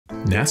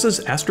NASA's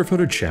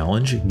Astrophoto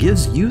Challenge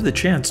gives you the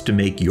chance to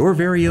make your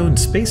very own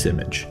space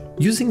image,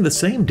 using the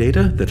same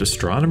data that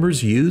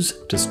astronomers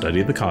use to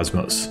study the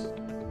cosmos.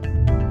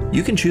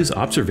 You can choose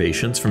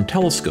observations from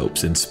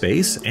telescopes in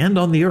space and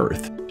on the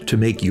Earth to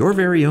make your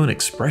very own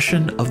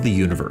expression of the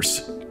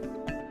universe.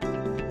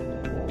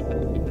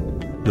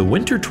 The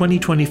Winter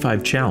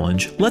 2025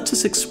 Challenge lets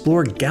us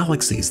explore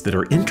galaxies that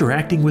are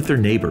interacting with their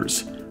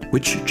neighbors,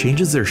 which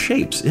changes their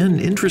shapes in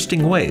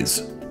interesting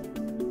ways.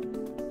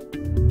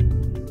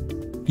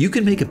 You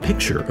can make a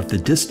picture of the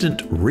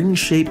distant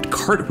ring-shaped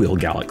Cartwheel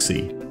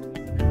galaxy,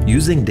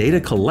 using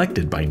data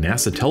collected by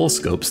NASA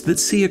telescopes that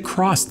see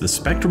across the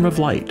spectrum of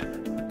light,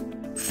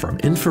 from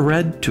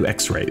infrared to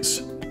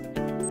X-rays.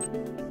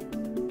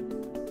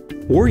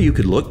 Or you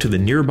could look to the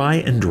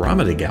nearby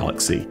Andromeda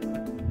galaxy,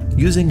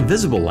 using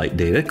visible light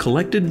data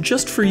collected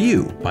just for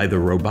you by the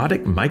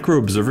Robotic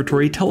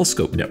Micro-Observatory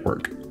Telescope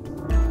Network.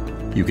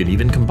 You can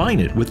even combine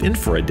it with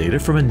infrared data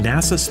from a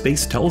NASA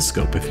space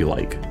telescope if you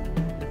like.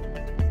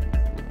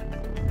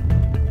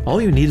 All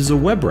you need is a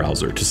web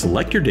browser to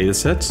select your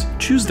datasets,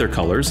 choose their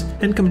colors,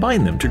 and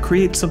combine them to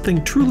create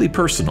something truly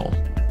personal.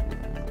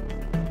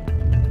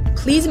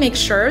 Please make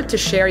sure to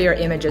share your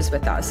images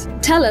with us.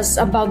 Tell us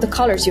about the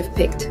colors you've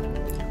picked.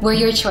 Were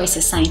your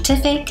choices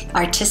scientific,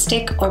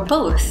 artistic, or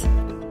both?